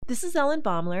This is Ellen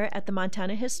Baumler at the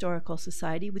Montana Historical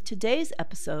Society with today's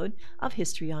episode of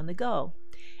History on the Go.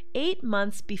 8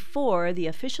 months before the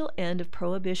official end of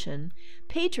Prohibition,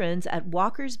 patrons at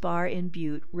Walker's Bar in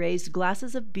Butte raised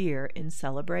glasses of beer in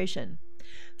celebration.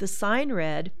 The sign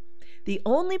read, "The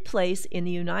only place in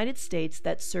the United States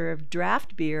that served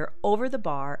draft beer over the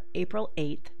bar, April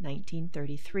 8,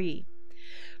 1933.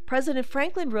 President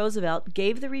Franklin Roosevelt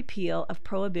gave the repeal of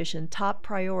Prohibition top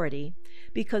priority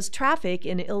because traffic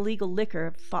in illegal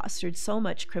liquor fostered so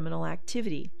much criminal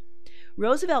activity.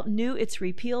 Roosevelt knew its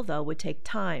repeal, though, would take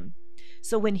time.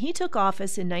 So when he took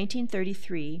office in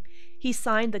 1933, he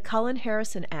signed the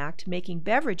Cullen-Harrison Act, making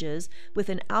beverages with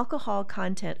an alcohol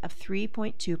content of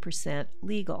 3.2%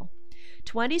 legal.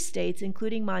 20 states,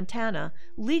 including Montana,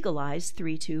 legalized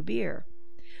 3-2 beer.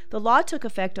 The law took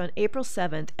effect on April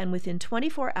 7th, and within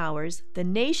 24 hours, the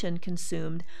nation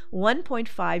consumed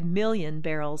 1.5 million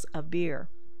barrels of beer.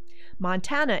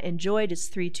 Montana enjoyed its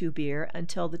 3-2 beer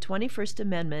until the 21st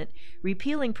Amendment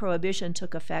repealing Prohibition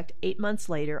took effect 8 months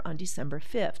later on December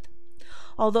 5th.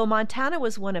 Although Montana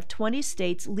was one of 20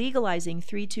 states legalizing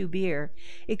 3-2 beer,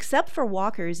 except for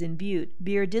Walker's in Butte,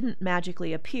 beer didn't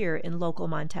magically appear in local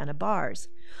Montana bars.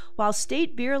 While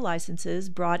state beer licenses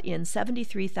brought in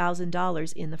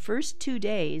 $73,000 in the first 2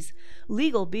 days,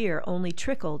 legal beer only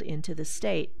trickled into the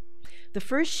state. The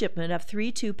first shipment of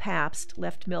 3-2 Pabst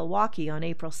left Milwaukee on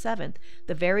April 7th,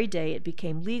 the very day it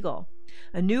became legal.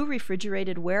 A new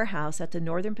refrigerated warehouse at the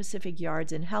Northern Pacific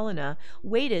Yards in Helena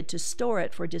waited to store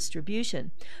it for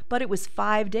distribution, but it was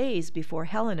 5 days before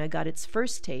Helena got its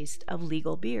first taste of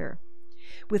legal beer.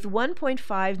 With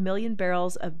 1.5 million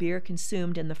barrels of beer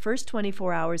consumed in the first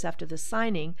 24 hours after the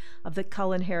signing of the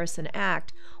Cullen-Harrison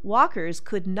Act, Walker's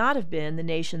could not have been the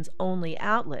nation's only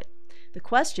outlet. The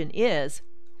question is,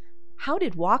 how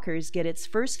did Walker's get its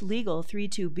first legal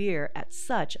 3-2 beer at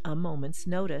such a moment's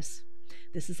notice?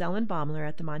 This is Ellen Baumler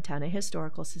at the Montana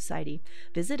Historical Society.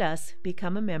 Visit us,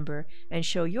 become a member, and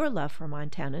show your love for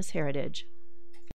Montana's heritage.